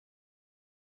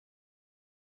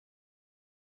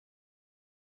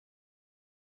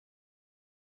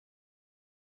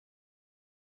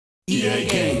EA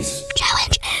Games.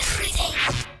 Challenge everything.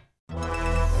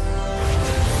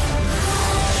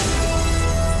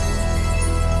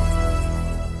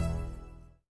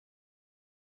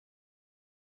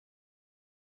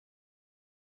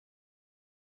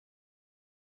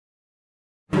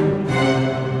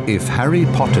 If Harry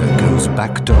Potter goes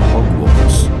back to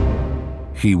Hogwarts,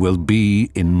 he will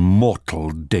be in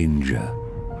mortal danger.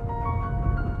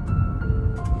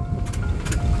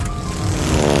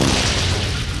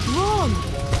 Ron,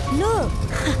 look.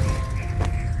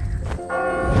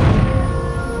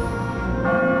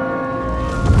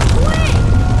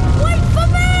 Wait for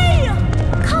me!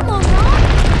 Come on, Ron.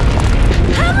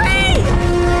 Harry!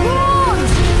 Ron!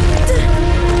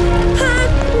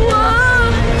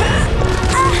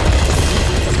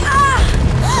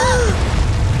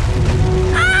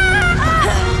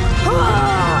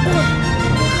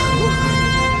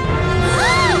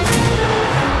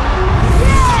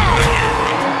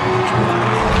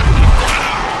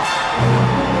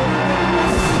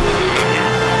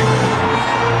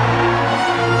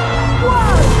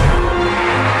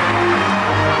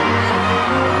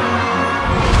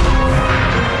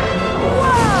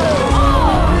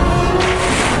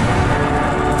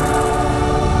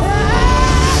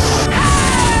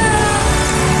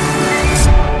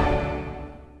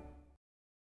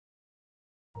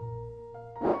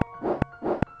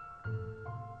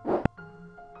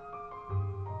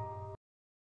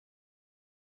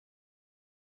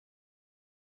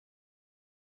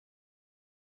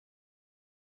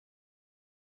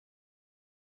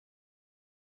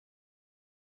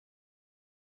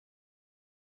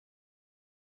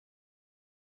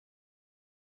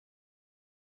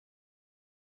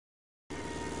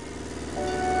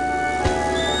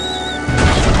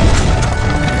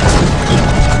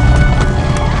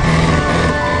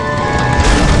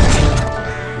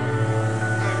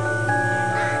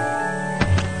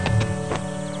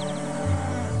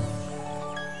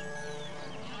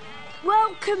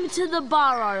 Welcome to the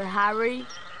burrow, Harry.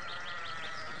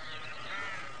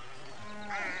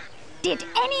 Did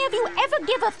any of you ever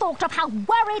give a thought of how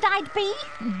worried I'd be?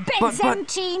 Beds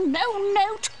empty, no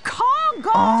note, car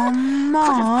gone.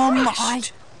 Mum, Could have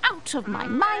crashed. Out of my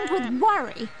mind with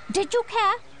worry. Did you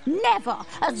care? Never,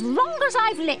 as long as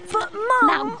I've lived. But, Mum...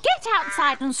 Now get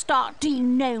outside and start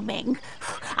denoming.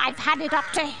 I've had it up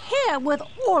to here with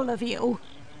all of you.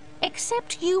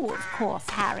 Except you, of course,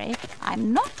 Harry.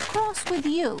 I'm not cross with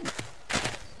you.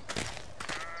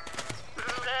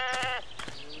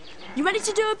 You ready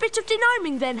to do a bit of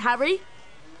denoming then, Harry?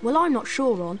 Well, I'm not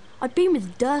sure, Ron. I've been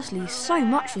with Dursley so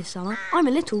much this summer, I'm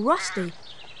a little rusty.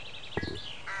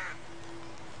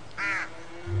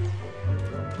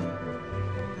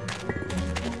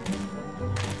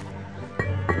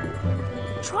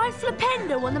 Try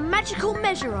Flipendo on the magical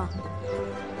measurer.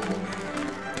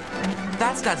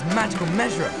 That's Dad's magical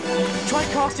measurer. Try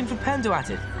casting Flipendo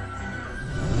at it.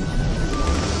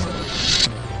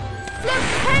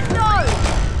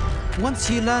 Flipendo! Once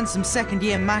you learn some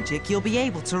second-year magic, you'll be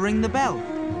able to ring the bell.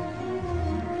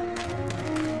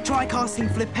 Try casting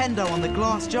Flipendo on the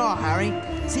glass jar, Harry.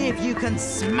 See if you can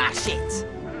smash it.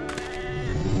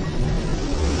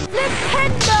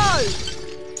 Flipendo!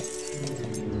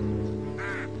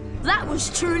 That was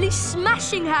truly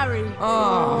smashing, Harry.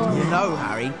 Oh. You know,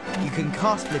 Harry, you can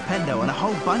cast Flipendo on a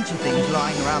whole bunch of things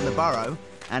lying around the burrow.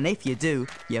 And if you do,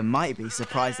 you might be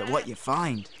surprised at what you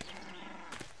find.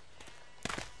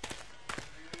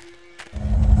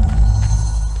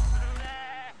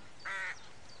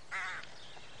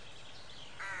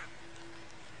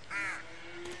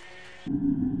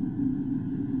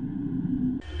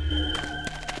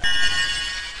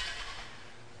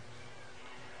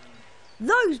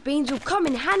 Those beans will come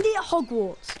in handy at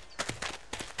Hogwarts.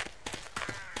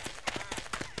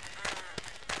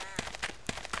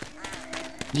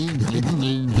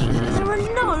 There are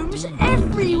gnomes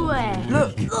everywhere.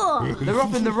 Look, Ugh. they're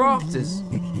up in the rafters.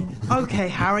 Okay,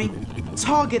 Harry,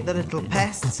 target the little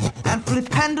pests and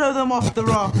Flipendo them off the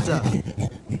rafter.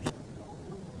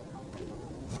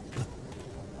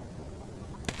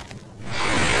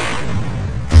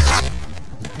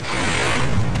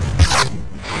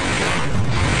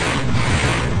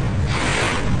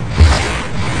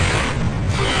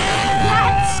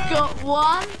 Got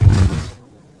one.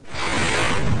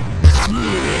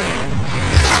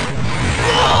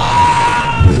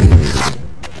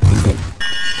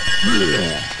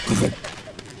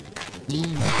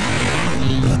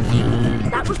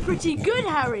 That was pretty good,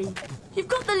 Harry. You've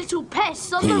got the little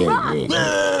pests on the run.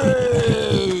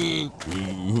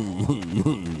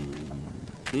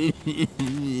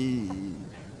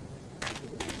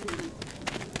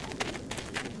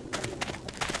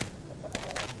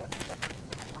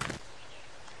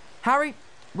 Harry,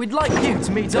 we'd like you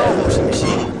to meet our washing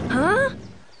machine. Huh?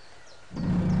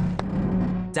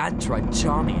 Dad tried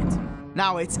charming it.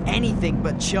 Now it's anything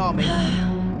but charming.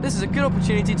 This is a good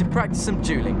opportunity to practice some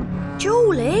dueling.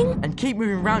 Dueling? And keep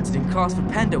moving round it in class for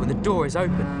Pendo when the door is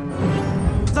open.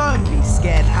 Don't be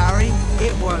scared, Harry.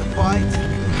 It won't bite.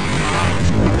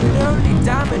 It'll only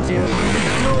damage you when the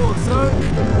door's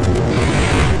open.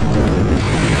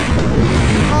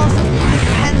 Cast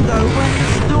Flipendo when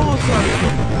the door's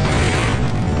open.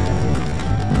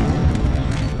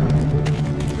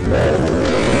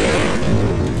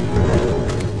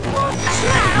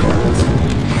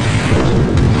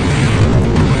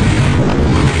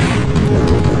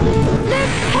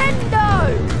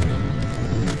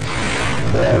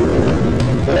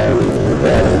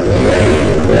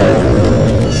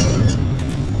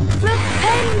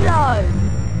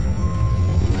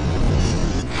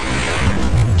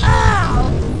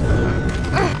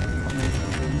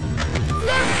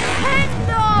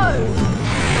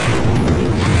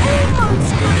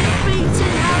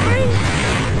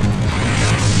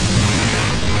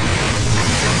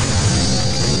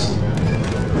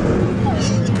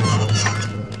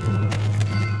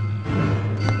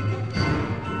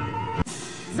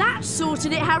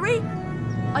 Sorted it, Harry.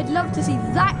 I'd love to see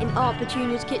that in Aunt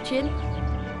Petunia's kitchen.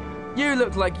 You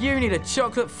look like you need a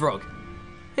chocolate frog.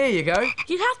 Here you go.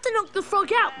 You'd have to knock the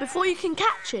frog out before you can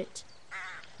catch it.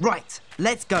 Right,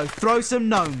 let's go throw some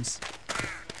gnomes.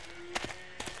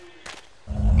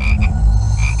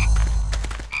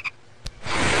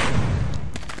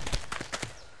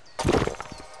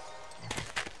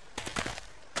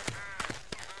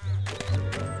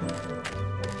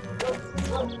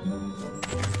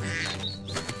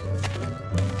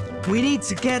 We need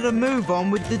to get a move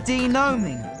on with the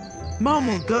de-gnoming. Mum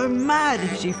will go mad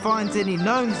if she finds any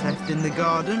gnomes left in the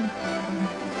garden.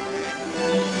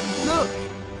 Look!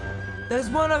 There's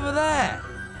one over there!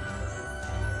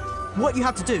 What you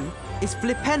have to do is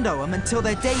flipendo them until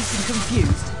they're dazed and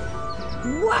confused.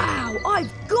 Wow,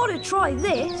 I've got to try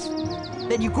this.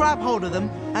 Then you grab hold of them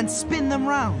and spin them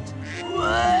round.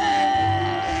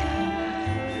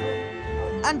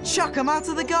 And chuck them out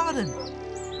of the garden.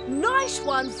 Nice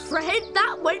one, Fred.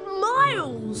 That went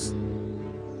miles.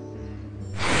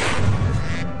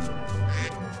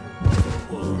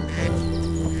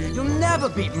 You'll never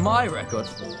beat my record.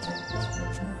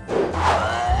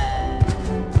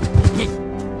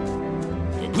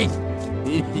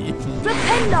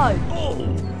 Flipendo!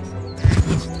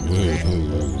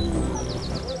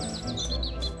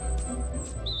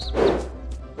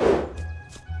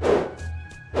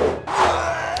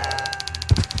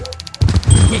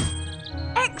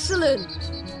 Excellent!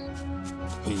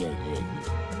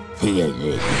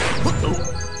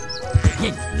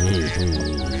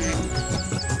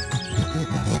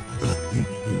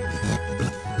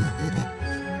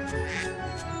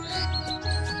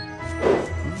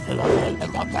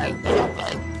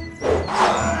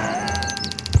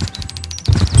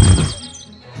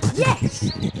 Yes!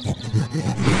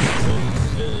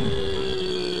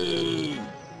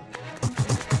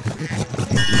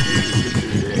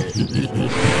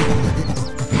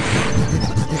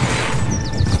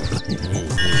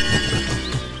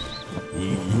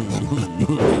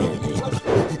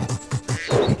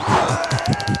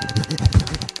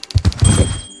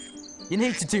 You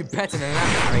need to do better than that,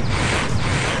 Harry.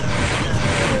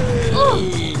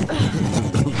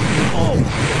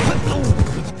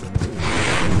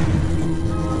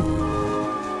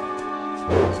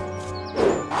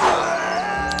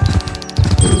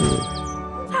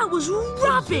 That was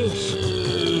rubbish!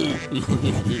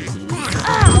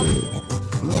 Ow!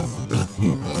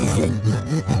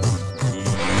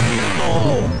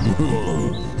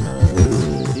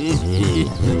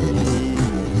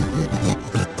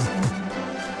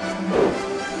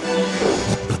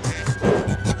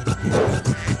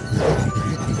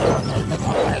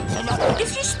 If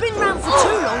you spin round for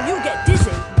too long, you'll get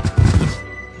dizzy.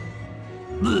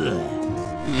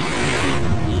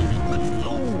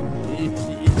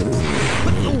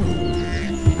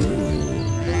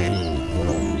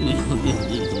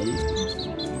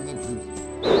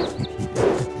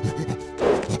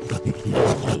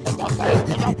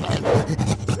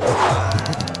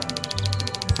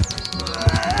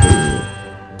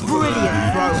 Brilliant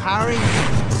throw, Harry.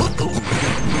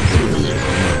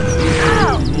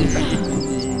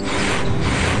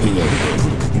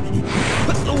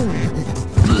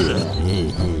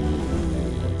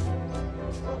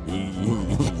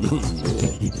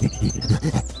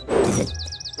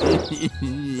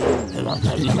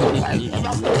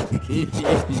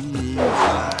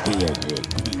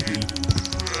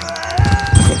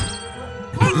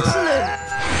 Excellent!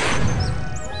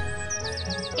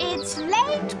 It's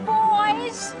late,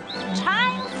 boys.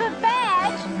 Time for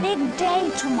bed. Big day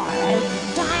tomorrow.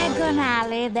 Diagon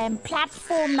Alley, then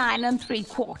platform 9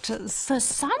 3/4. For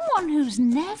someone who's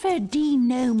never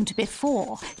de-gnomed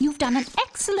before, you've done an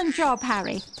excellent job,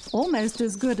 Harry. Almost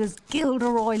as good as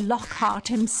Gilderoy Lockhart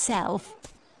himself.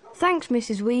 Thanks,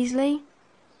 Mrs. Weasley.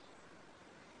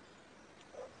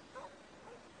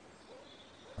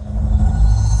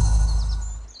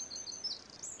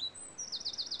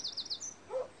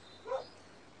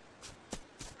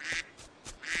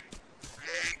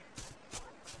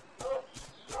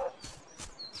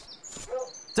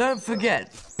 Don't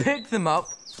forget, pick them up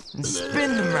and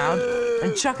spin them round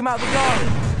and chuck them out the garden.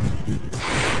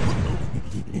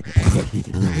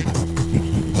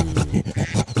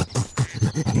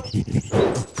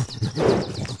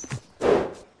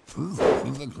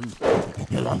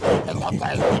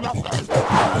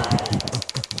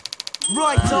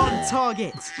 Right on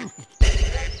target.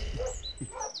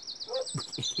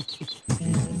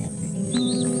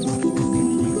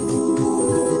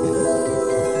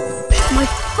 My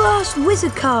first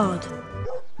wizard card.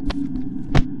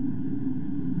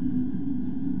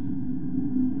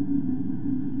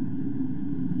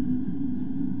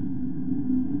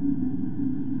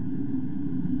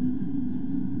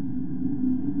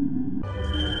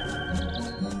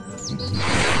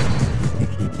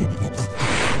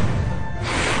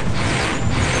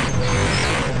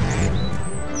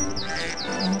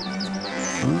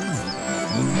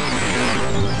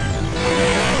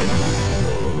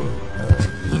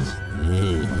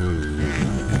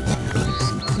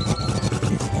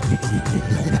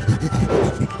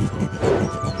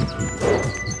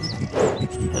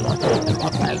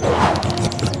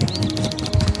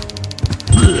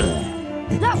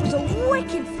 That was a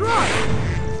wicked throw.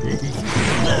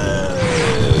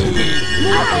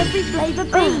 More every flavour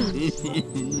bean.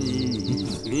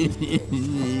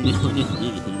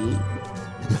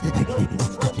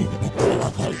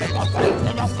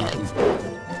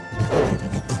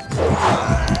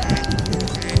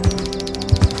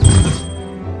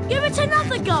 Give it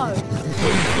another go.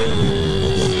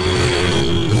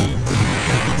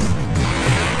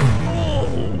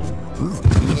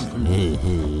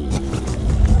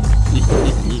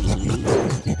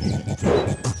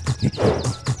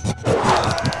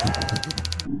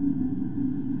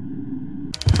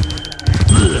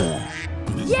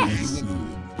 Yes!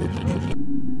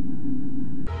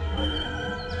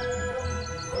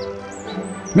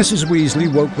 Mrs.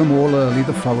 Weasley woke them all early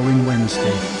the following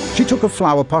Wednesday. She took a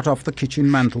flower pot off the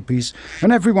kitchen mantelpiece,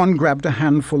 and everyone grabbed a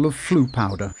handful of flue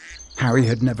powder. Harry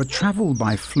had never travelled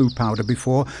by flue powder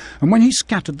before, and when he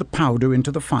scattered the powder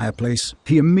into the fireplace,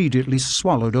 he immediately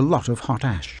swallowed a lot of hot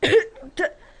ash.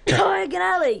 Diagon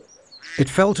Alley! It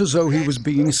felt as though he was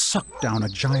being sucked down a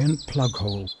giant plug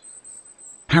hole.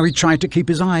 Harry tried to keep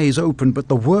his eyes open, but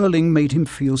the whirling made him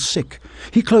feel sick.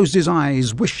 He closed his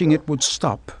eyes, wishing it would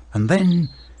stop, and then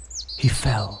he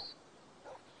fell.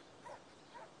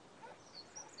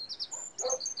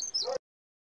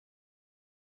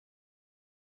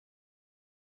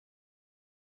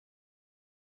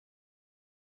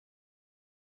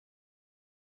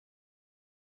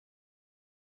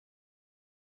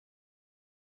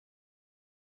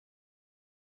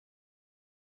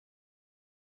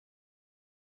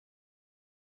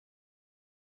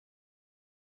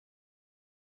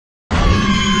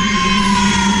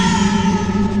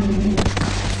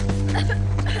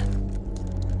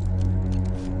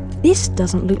 This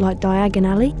doesn't look like Diagon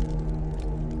Alley.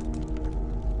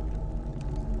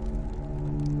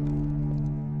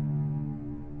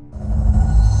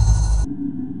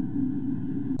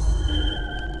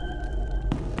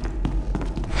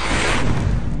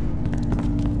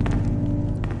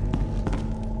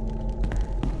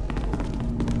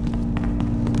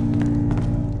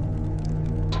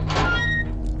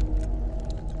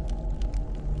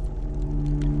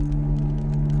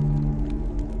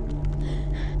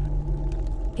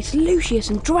 It's Lucius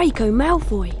and Draco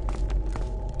Malfoy.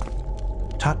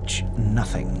 Touch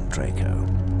nothing, Draco.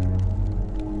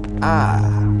 Ah,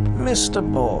 Mr.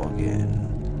 Borgin.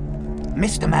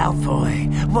 Mr. Malfoy,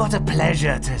 what a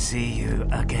pleasure to see you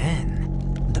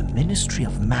again. The Ministry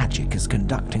of Magic is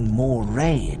conducting more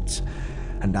raids,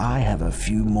 and I have a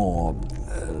few more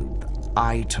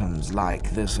items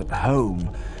like this at home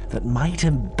that might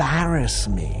embarrass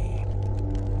me.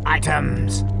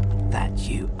 Items that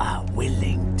you are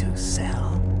willing to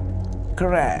sell?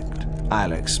 Correct.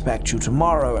 I'll expect you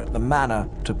tomorrow at the manor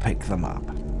to pick them up.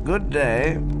 Good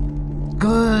day.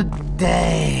 Good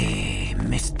day,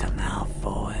 Mr.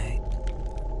 Malfoy.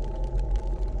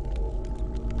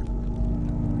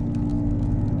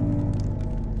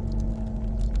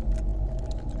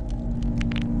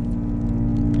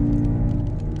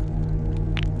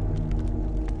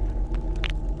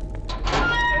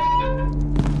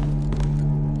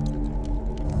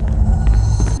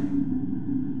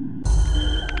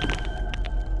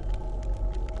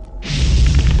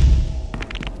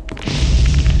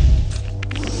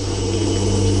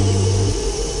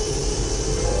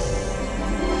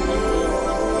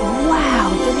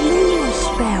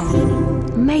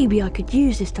 could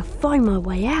use this to find my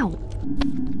way out.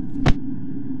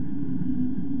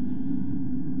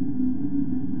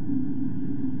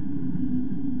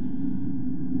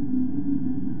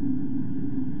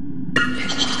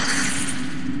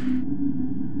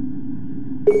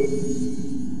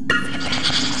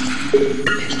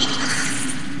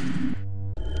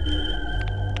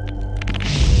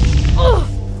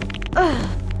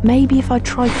 Maybe if I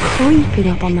try creeping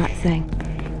up on that thing.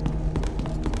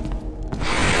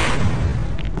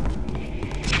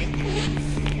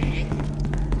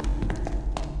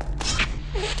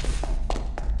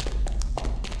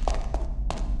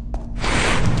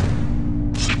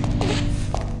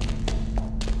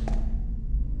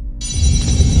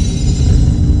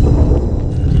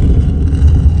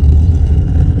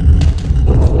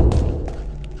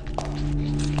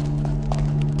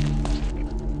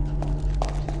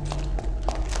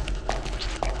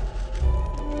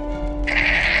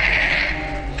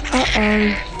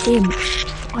 Uh-oh, imps.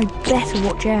 I better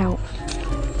watch out.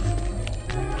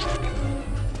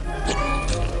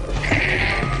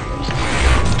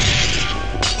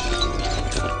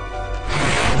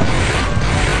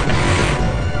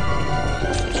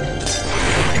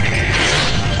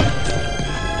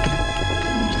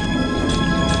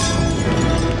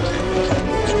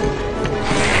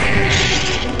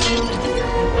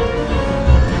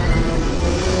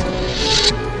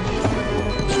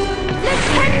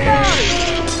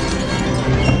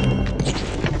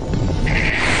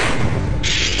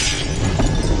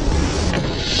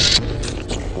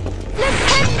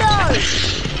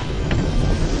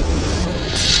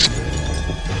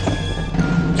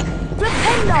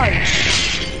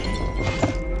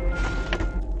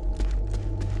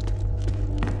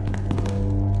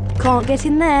 Can't get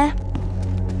in there.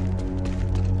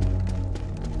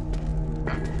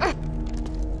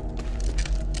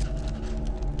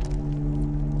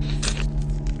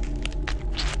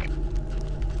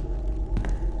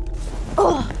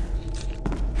 Oh.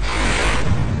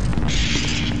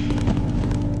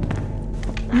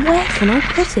 Where can I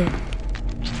put it?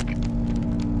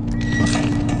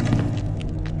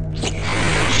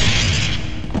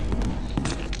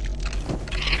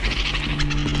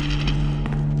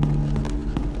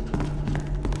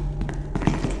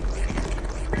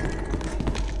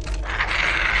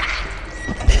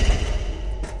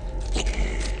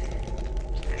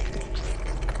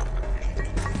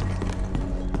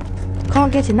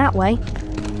 Can't get in that way.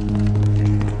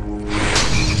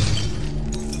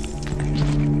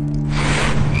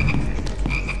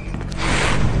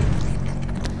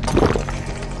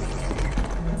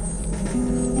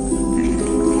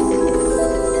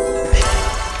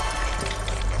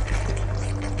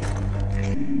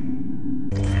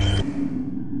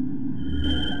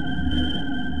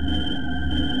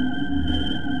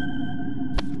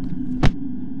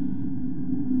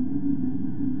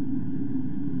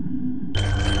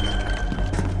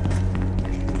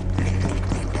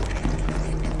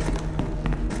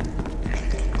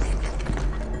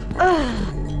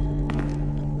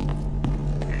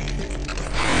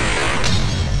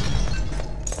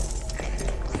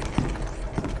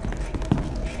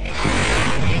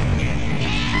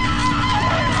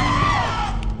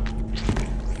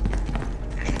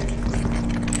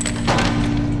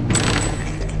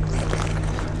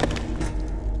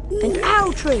 An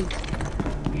owl tree.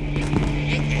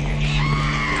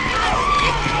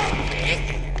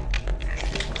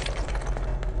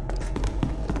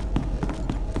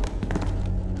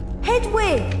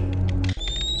 Hedwig.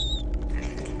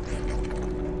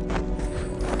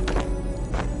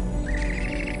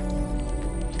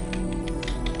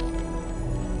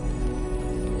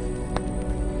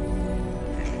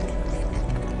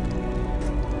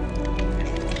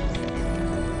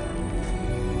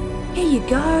 Here you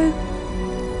go.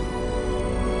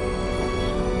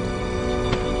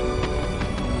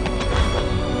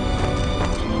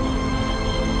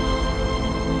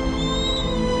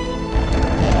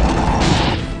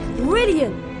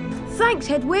 Brilliant! Thanks,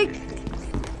 Hedwig.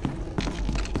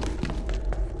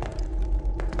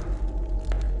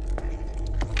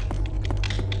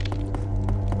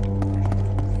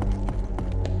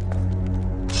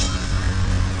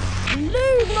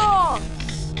 Lumos!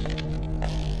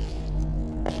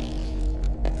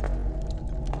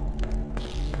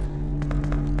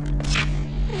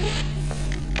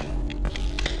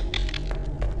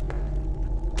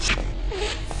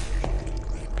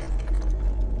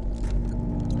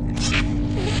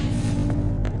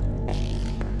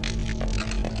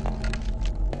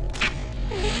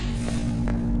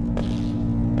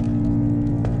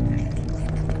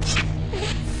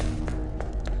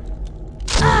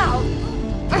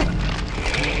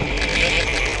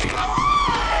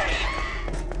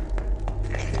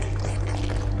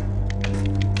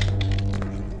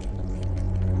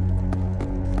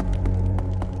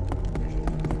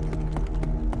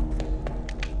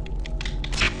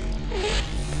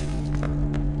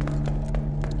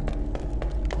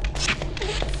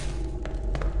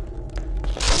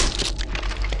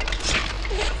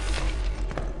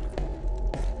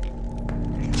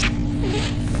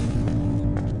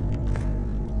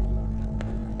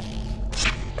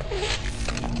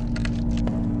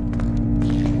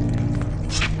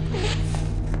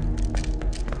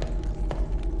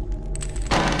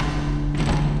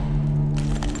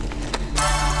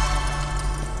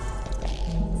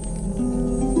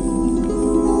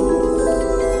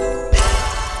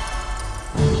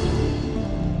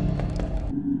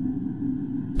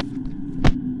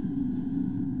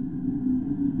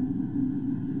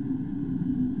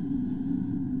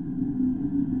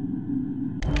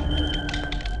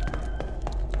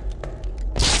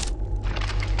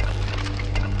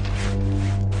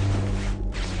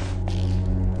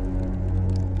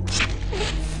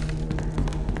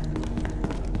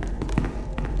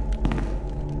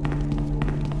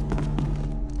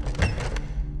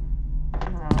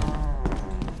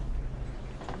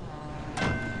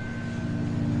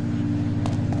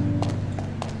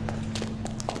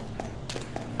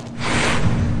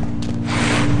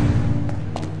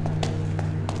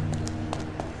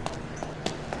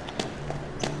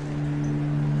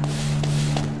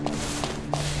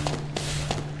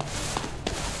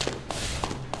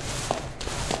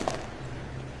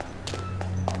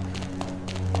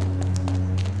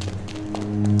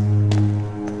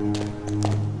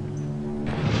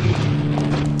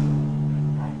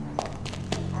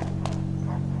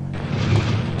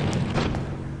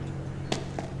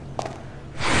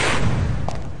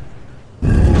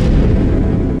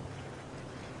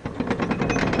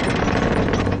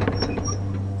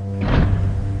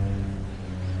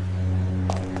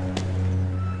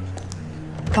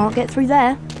 Can't get through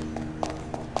there.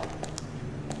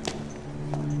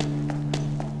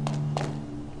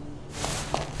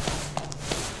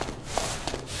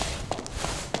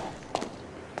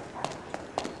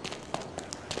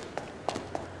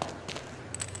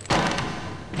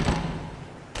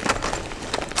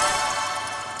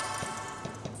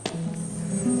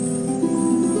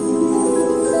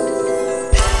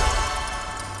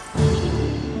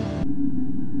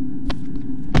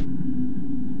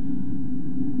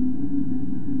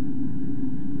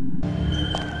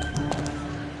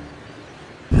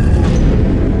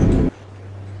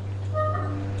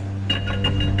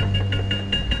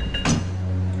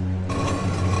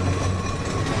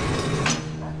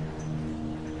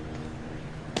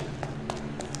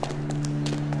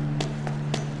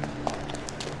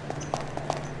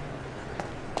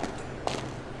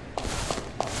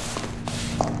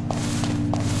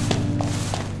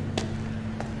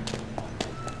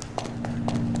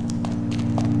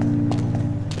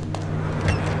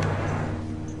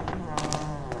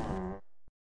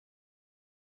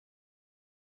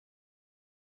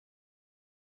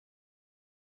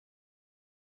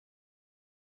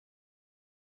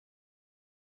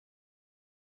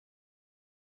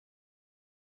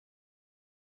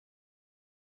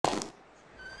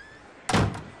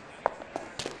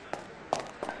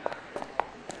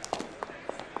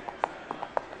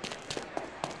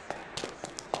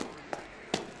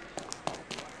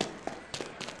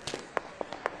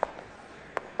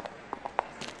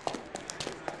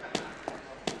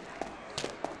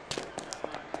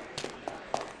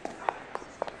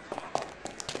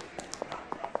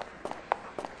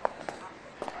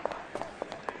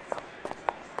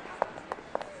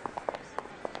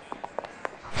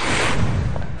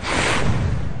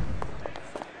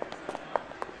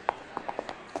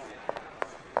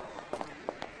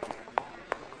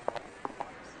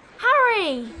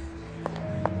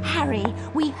 Harry,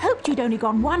 we hoped you'd only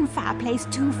gone one fireplace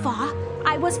too far.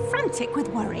 I was frantic with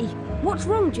worry. What's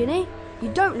wrong, Ginny? You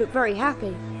don't look very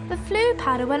happy. The flue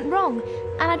powder went wrong,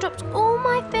 and I dropped all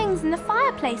my things in the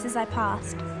fireplace as I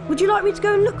passed. Would you like me to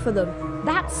go and look for them?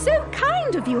 That's so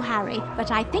kind of you, Harry,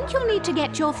 but I think you'll need to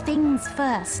get your things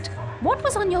first. What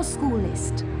was on your school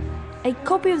list? A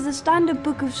copy of the Standard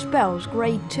Book of Spells,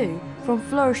 Grade 2, from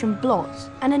Flourish and Blots,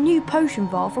 and a new potion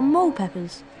vial from Mole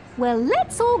Peppers. Well,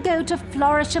 let's all go to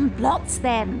Flourish and Blots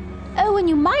then. Oh, and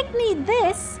you might need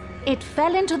this. It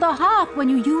fell into the hearth when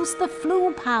you used the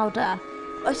flue powder.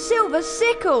 A silver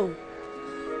sickle!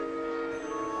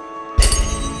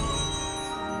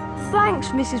 Thanks,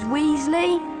 Mrs.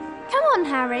 Weasley. Come on,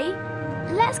 Harry.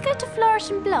 Let's go to Flourish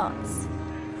and Blots.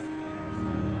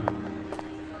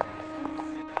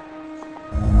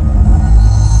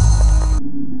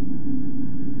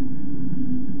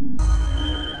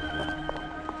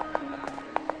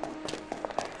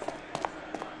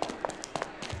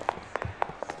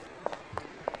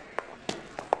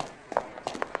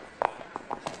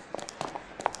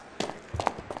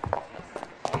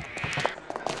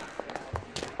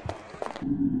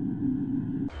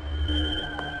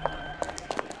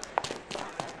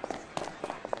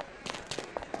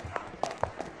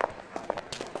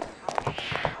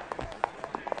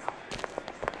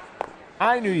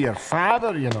 I knew your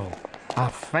father, you know. A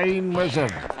fine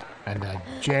wizard and a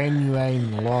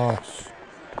genuine loss.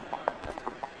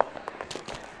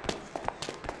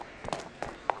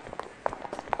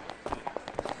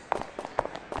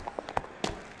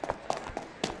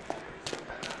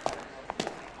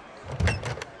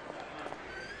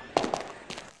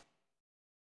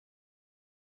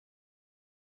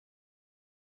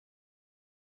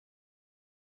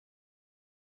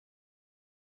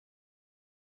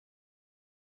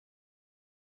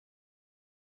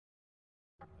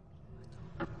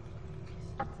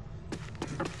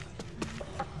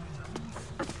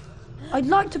 I'd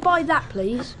like to buy that,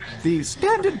 please. The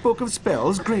Standard Book of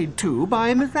Spells, Grade 2,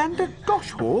 by Miranda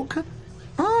Goshawk.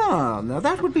 Ah, now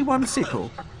that would be one sickle.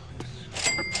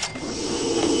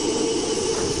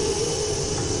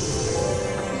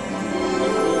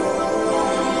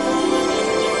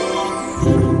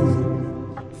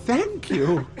 Thank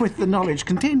you. With the knowledge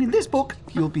contained in this book,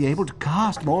 you'll be able to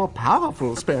cast more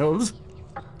powerful spells.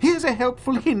 Here's a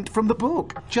helpful hint from the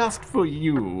book, just for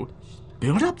you.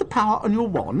 Build up the power on your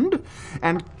wand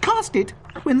and cast it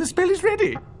when the spell is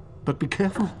ready. But be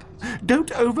careful.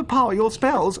 Don't overpower your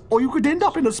spells or you could end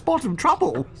up in a spot of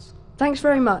trouble. Thanks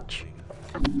very much.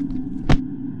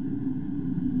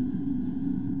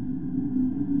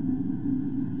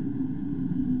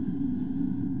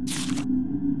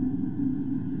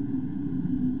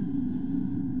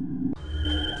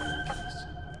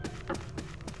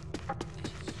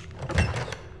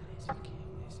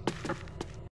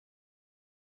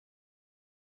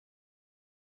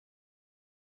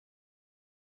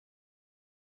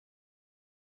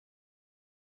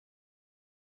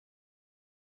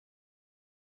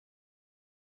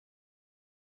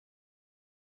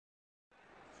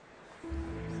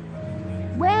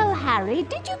 Harry,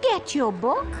 did you get your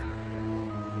book?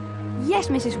 Yes,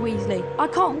 Mrs. Weasley. I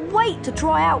can't wait to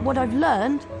try out what I've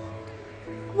learned.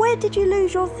 Where did you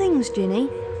lose your things, Ginny?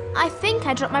 I think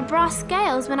I dropped my brass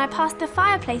scales when I passed the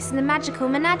fireplace in the magical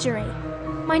menagerie.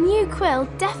 My new quill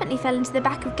definitely fell into the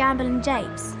back of Gamble and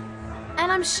Japes.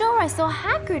 And I'm sure I saw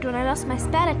Hagrid when I lost my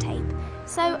speller tape,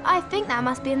 so I think that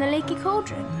must be in the leaky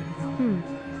cauldron.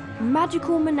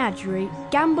 Magical menagerie,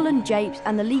 Gamble and Japes,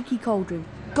 and the leaky cauldron.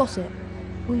 Got it.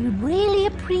 We really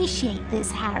appreciate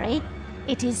this, Harry.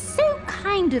 It is so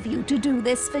kind of you to do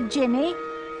this for Ginny.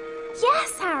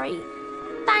 Yes, Harry.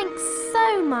 Thanks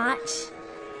so much.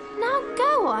 Now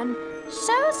go on.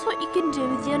 Show us what you can do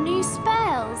with your new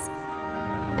spells.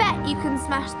 Bet you can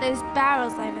smash those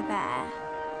barrels over there.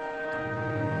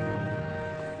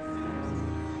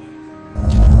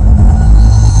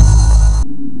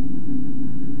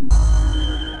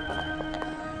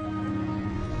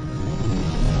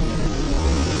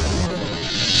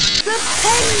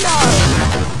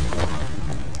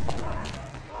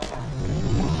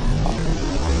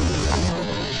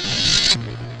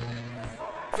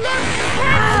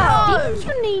 Didn't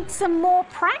you need some more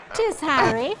practice,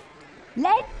 Harry?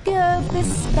 Let go of the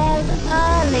spell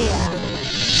earlier.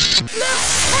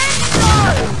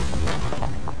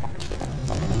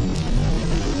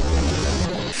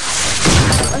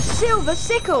 A silver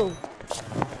sickle!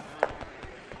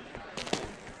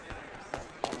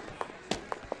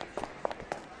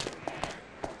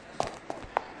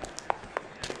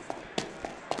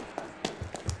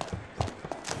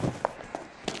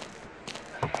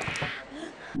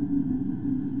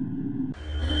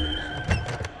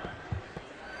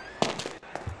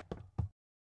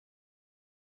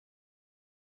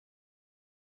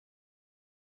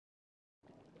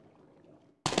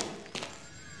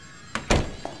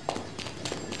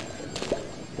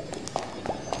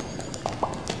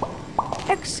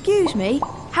 Excuse me,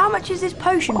 how much is this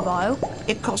potion vial?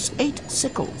 It costs 8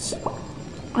 sickles.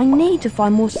 I need to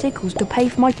find more sickles to pay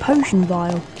for my potion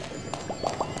vial.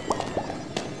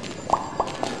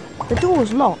 The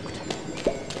door's locked.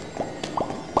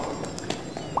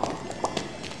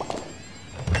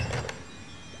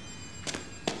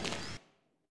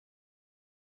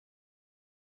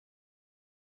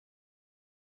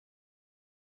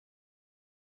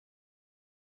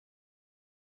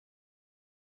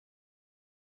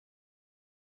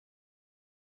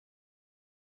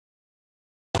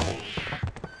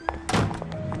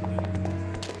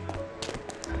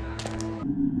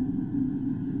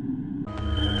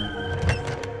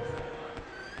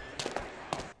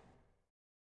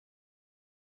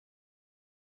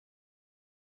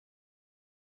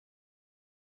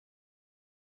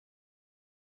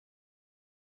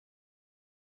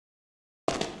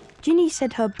 Ginny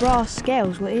said her brass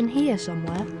scales were in here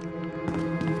somewhere.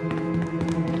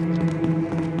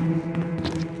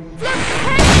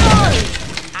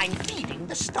 I'm feeding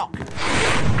the stock.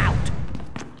 Out.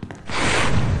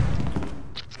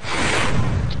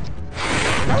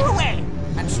 Go away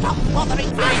and stop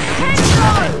bothering my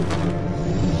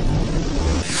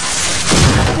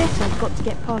I guess I've got to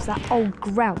get past that old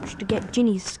grouch to get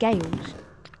Ginny's scales.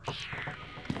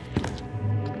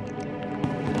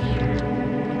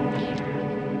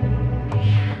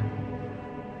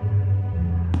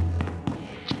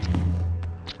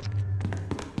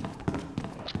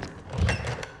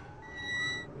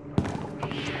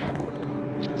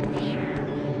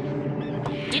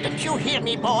 Didn't you hear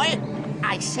me, boy?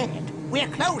 I said we're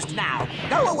closed now.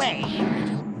 Go away.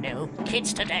 No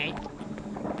kids today.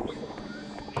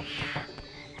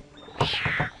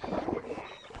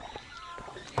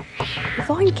 If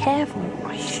I'm careful,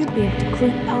 I should be able to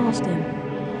creep past him.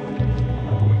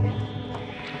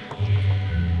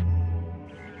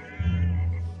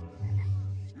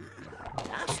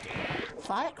 Nasty.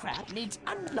 Firecrab needs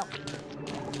unlocking.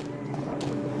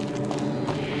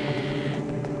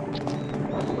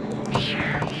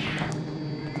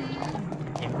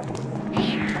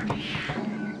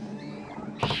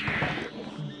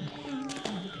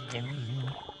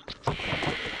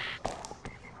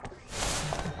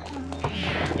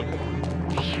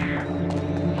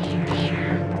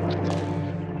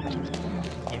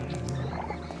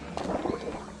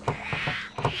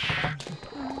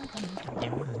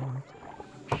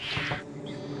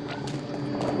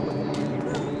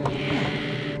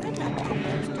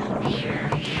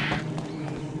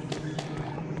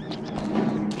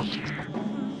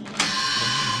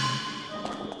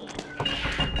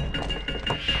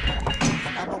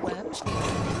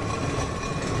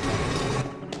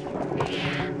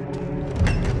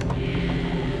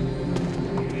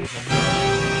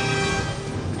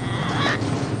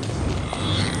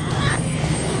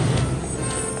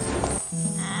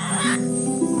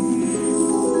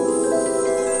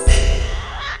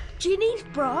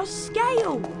 brass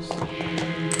scales.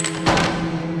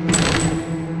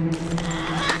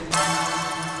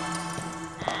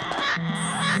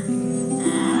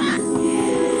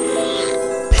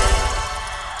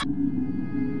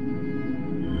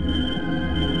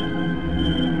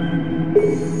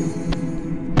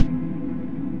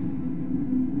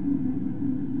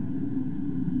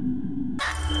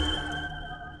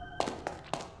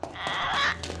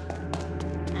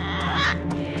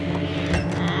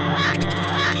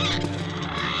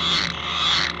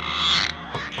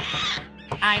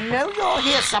 I know you're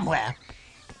here somewhere.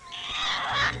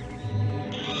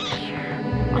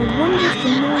 I wonder if the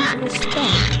noise of a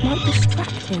spell might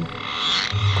distract him.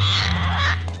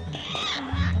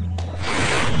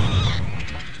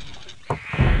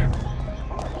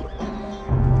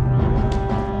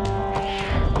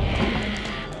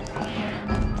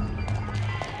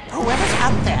 Whoever's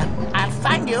out there, I'll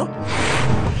find you.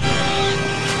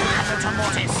 Hamilton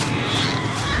Mortis.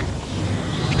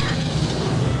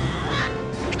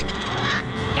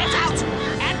 Get out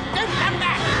and don't come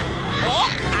back, or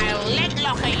I'll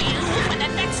leglock you for the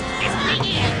next 50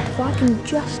 years. If I can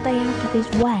just stay out of his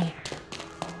way.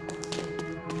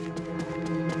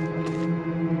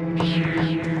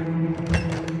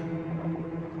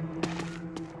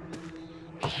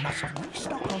 Must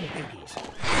restock on biggies.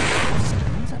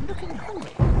 Customers are looking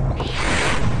hungry.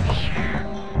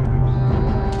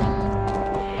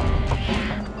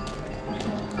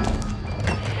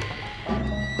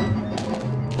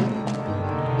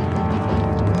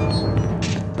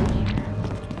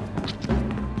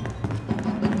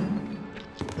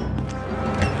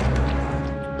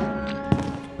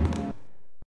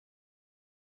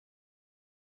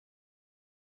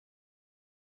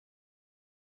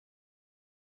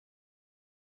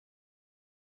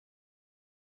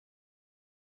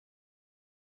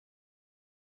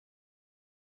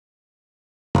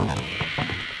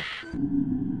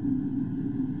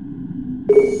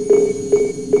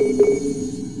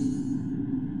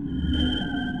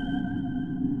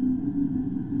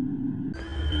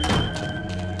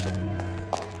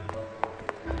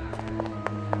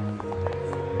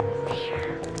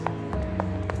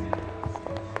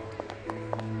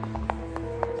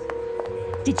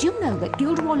 Did you know that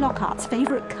Guildhall Lockhart's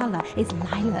favourite colour is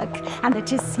lilac, and that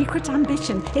his secret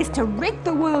ambition is to rid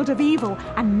the world of evil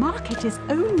and market his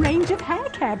own range of hair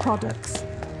care products?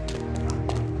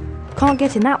 Can't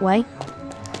get in that way.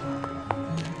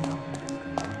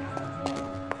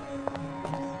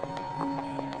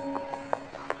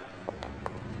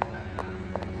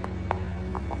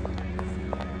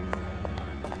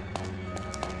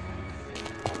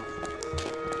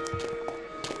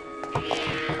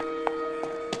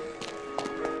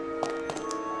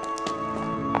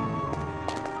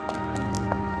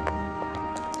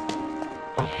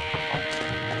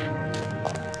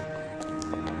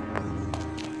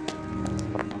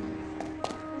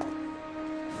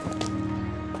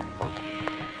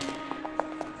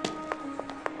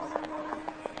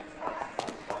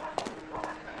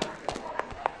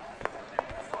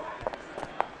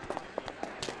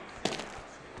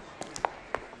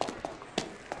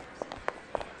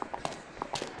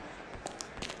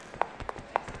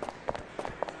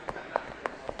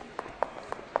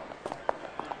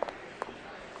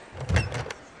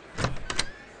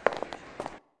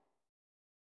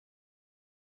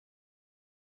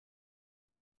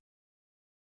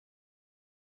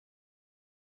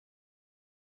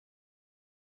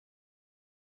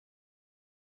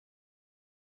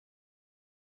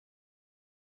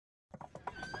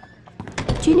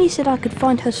 Ginny said I could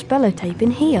find her spellotape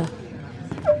in here.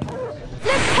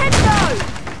 Flipendo!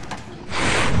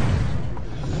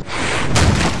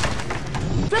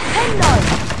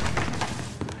 Flipendo!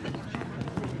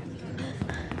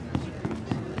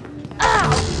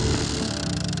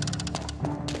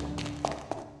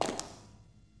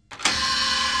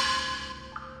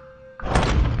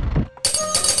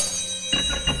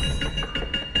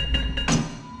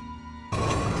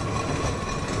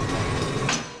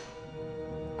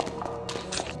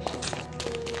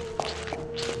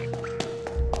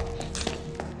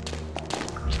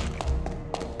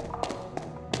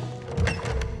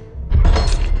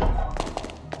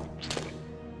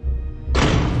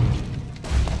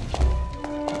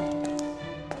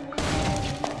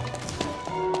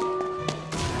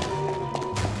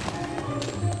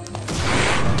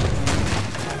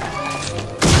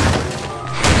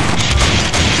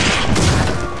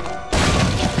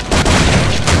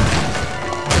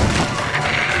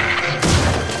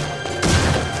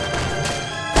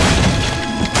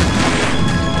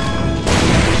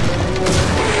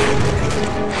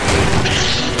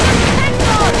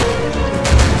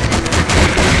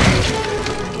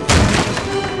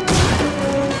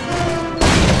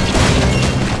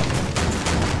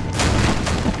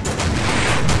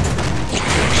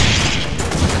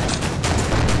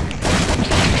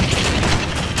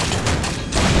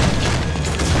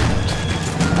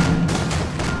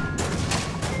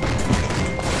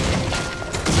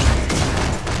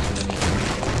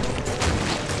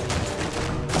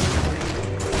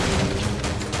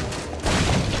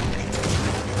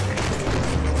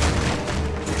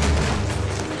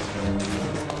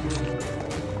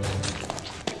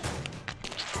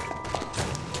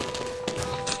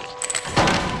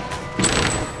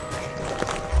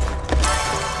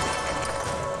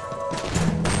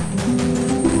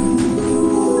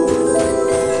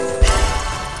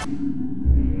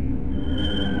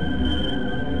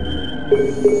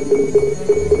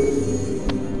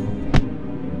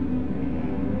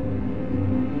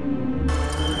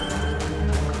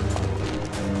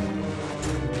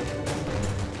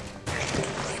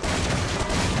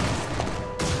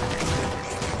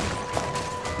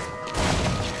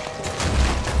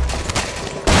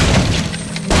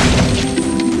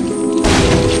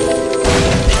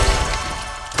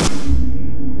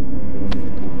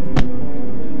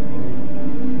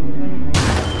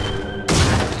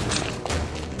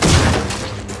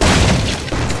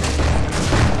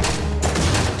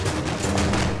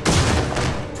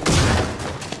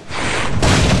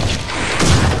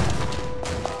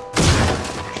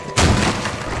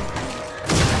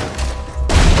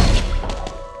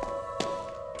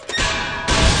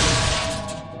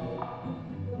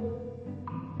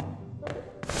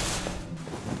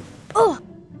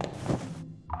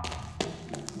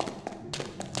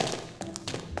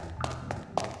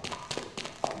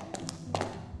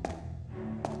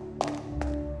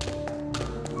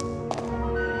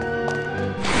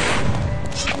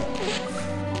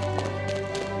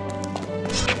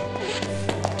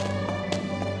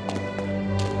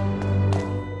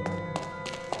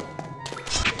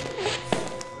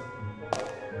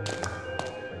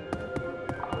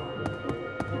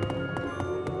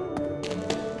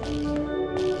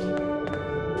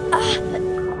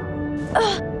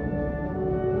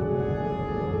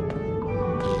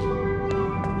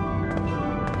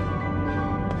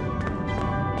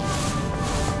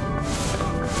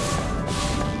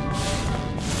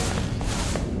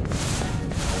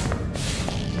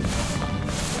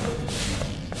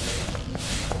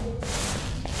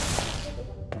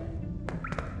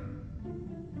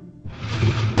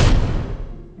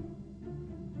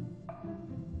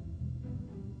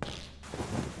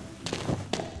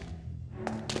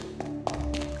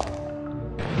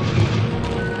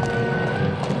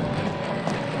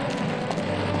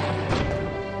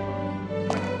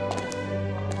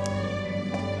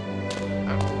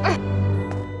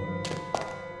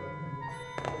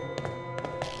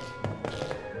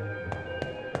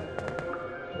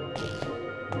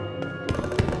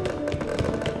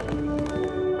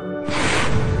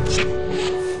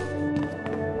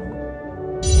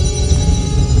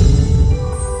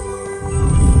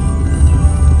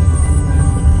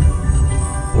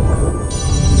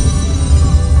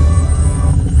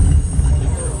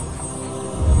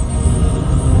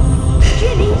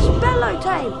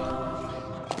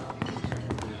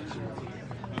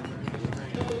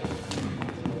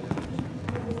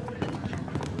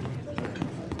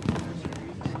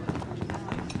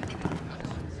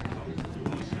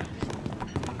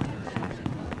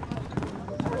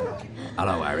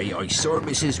 Hello, Harry. I saw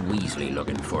Mrs. Weasley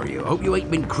looking for you. Hope you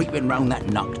ain't been creeping round that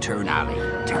nocturne alley.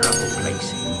 Terrible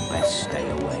place. You best stay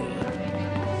away.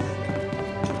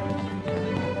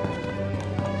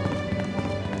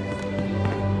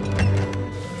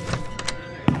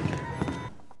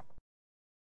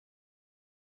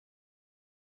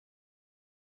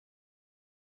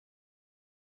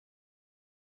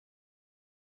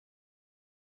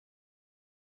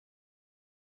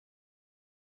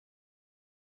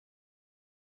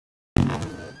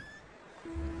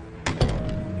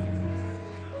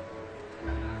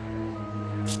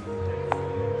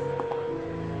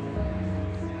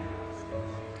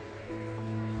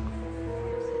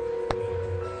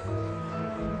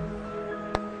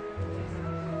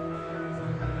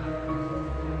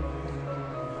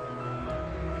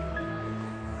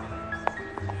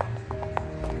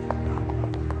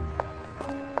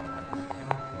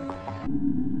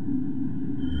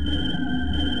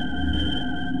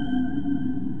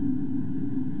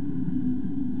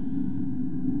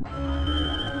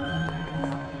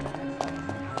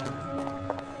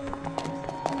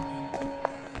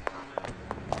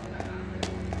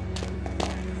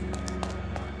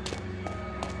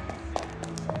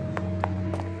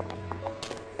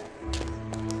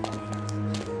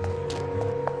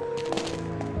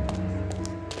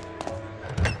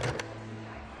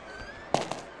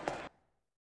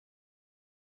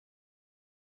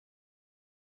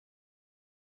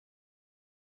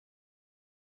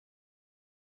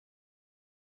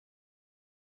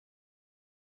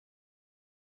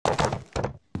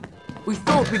 We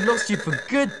thought we'd lost you for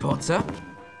good, Potter.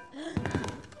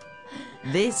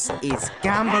 This is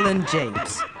Gamble and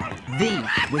James, the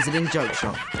Wizard and Joke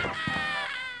Shop.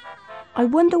 I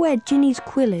wonder where Ginny's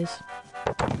quill is.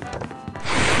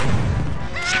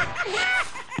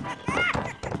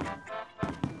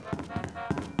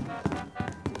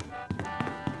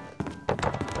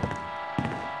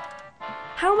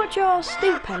 How much are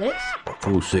stink pellets?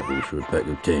 4 sickles for a pack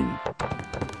of 10.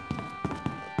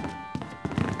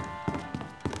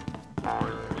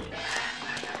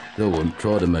 Go on,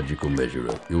 try the magical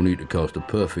measurer. You'll need to cast a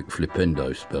perfect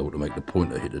flipendo spell to make the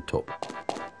pointer hit the top.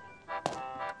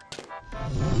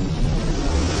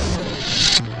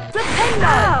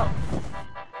 Flipendo!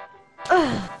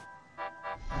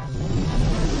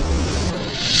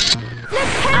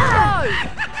 Flipendo!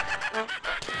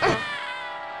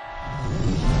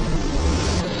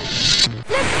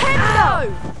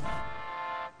 Flipendo!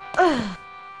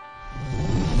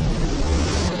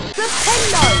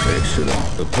 Flipendo! Excellent.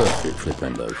 A perfect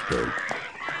flipendo spell.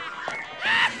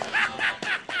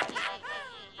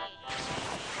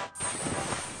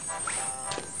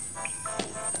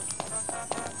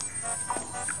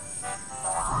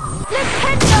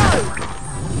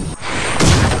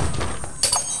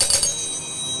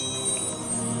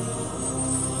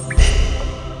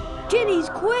 Ginny's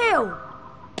quill!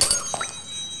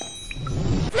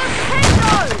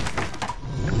 Flipendo!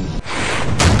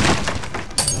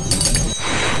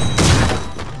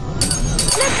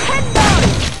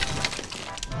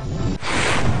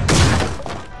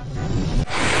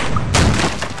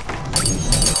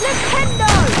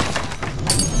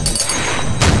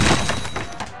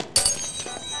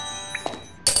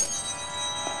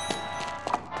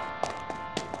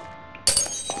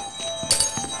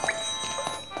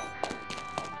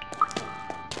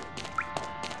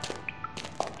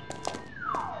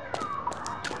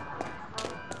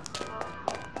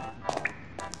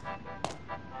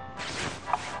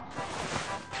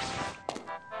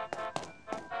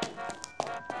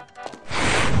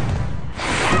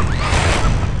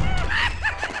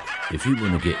 If you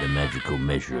want to get the magical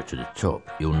measurer to the top,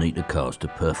 you'll need to cast a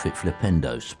perfect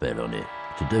flipendo spell on it.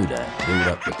 To do that, build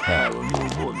up the power on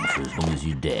your wand for as long as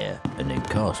you dare, and then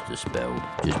cast the spell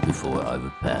just before it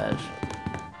overpowers.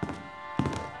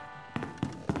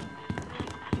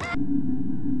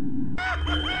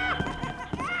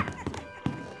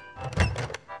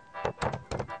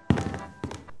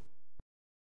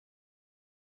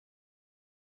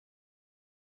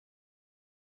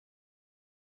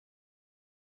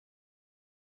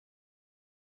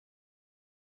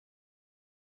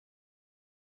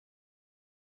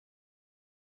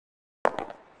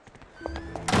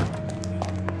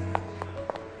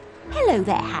 Hello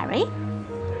there, Harry.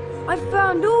 I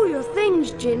found all your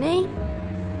things, Ginny.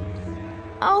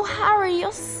 Oh, Harry,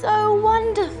 you're so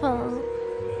wonderful.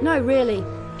 No, really.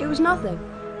 It was nothing.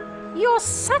 You're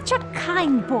such a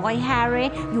kind boy, Harry.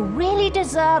 You really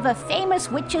deserve a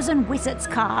famous witches and wizards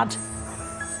card.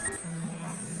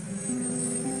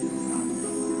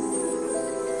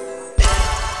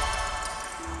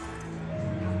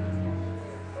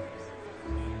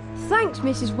 Thanks,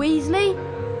 Mrs. Weasley.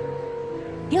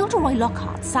 Gilderoy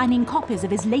Lockhart's signing copies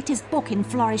of his latest book in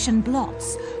Flourish and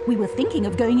Blots. We were thinking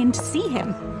of going in to see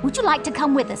him. Would you like to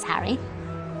come with us, Harry?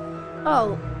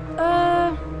 Oh,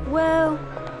 well,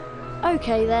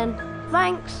 okay then.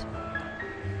 Thanks.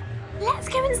 Let's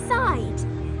go inside.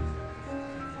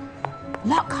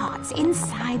 Lockhart's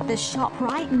inside the shop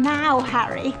right now,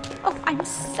 Harry. Oh, I'm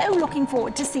so looking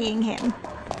forward to seeing him.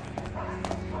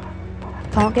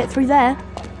 Can't get through there.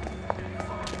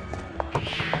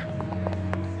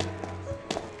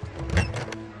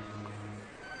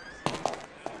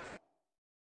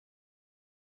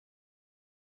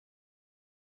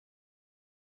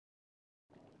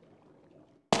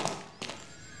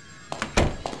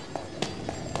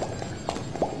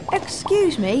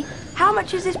 Excuse me, how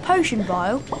much is this potion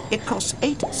vial? It costs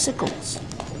 8 sickles.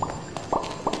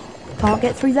 Can't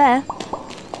get through there.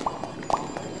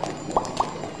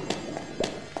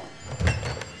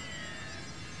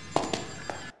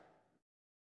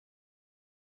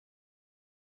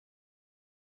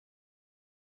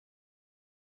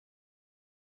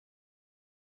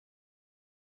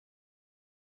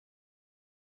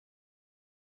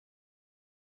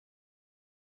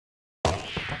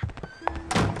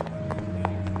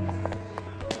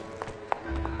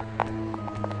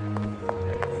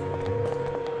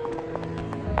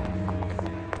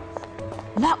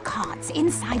 Lockhart's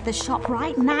inside the shop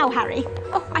right now, Harry.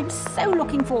 Oh, I'm so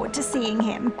looking forward to seeing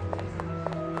him.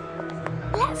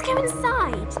 Let's go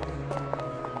inside.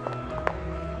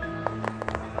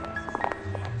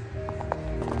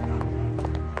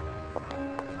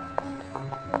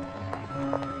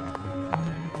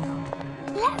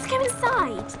 Let's go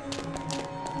inside.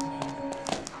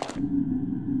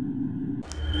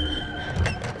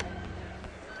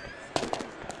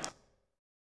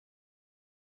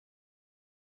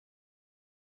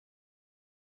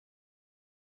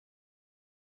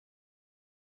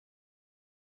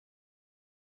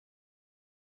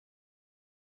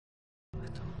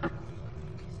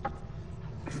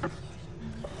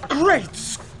 Great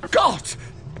Scott!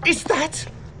 Is that...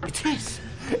 It is.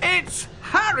 It's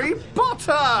Harry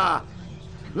Potter!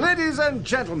 Ladies and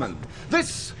gentlemen,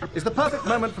 this is the perfect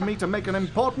moment for me to make an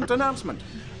important announcement.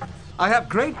 I have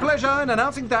great pleasure in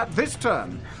announcing that this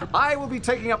term, I will be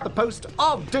taking up the post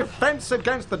of Defense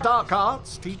Against the Dark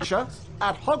Arts teacher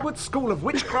at Hogwarts School of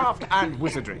Witchcraft and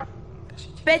Wizardry.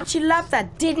 Bet you loved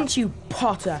that, didn't you,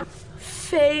 Potter?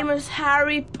 Famous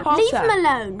Harry Potter. Leave him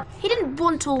alone. He didn't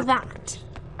want all that.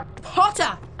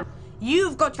 Potter,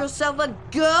 you've got yourself a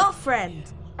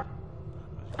girlfriend.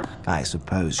 I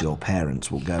suppose your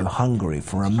parents will go hungry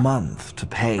for a month to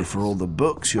pay for all the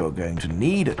books you're going to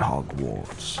need at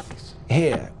Hogwarts.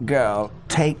 Here, girl,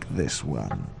 take this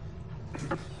one.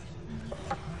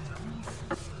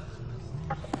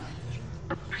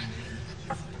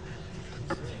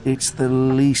 It's the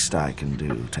least I can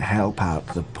do to help out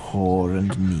the poor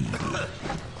and needy.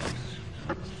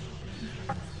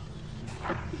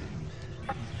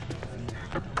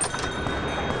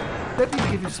 Let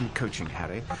me give you some coaching,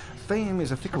 Harry. Fame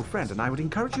is a fickle friend, and I would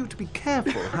encourage you to be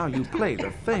careful how you play the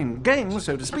fame game,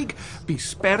 so to speak. Be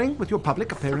sparing with your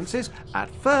public appearances at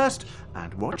first,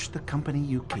 and watch the company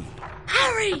you keep.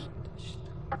 Harry!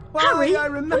 Well, Harry, I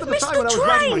remember the missed time when I was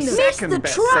writing my second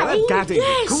bestseller, Daddy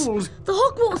yes. the Ghouls. The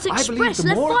Hogwarts I believe Express the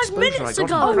left more 5 minutes exposure I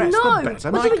ago. got in the press, Oh the no!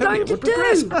 better What my are we career going to would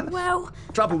progress. do? Well,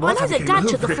 Trouble I was know I that became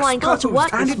Gadget the Flying Car to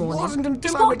work and this it morning. wasn't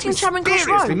until It's I parked in went Charing Cross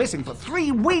mysteriously Road. missing for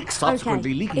 3 weeks,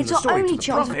 subsequently leaking it's the our story only to the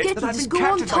chance of Prophet getting that I'd to been school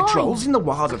on captured by time. trolls in the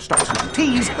wilds of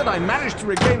Stockton-on-Tees, that I managed to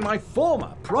regain my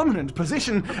former prominent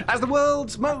position as the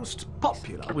world's most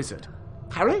popular wizard.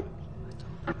 Harry?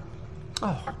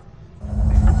 Oh.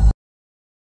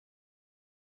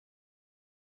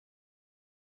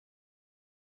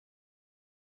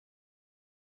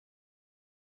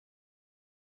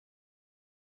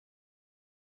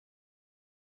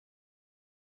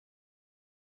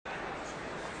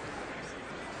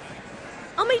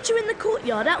 I'll meet you in the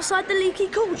courtyard outside the Leaky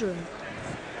Cauldron.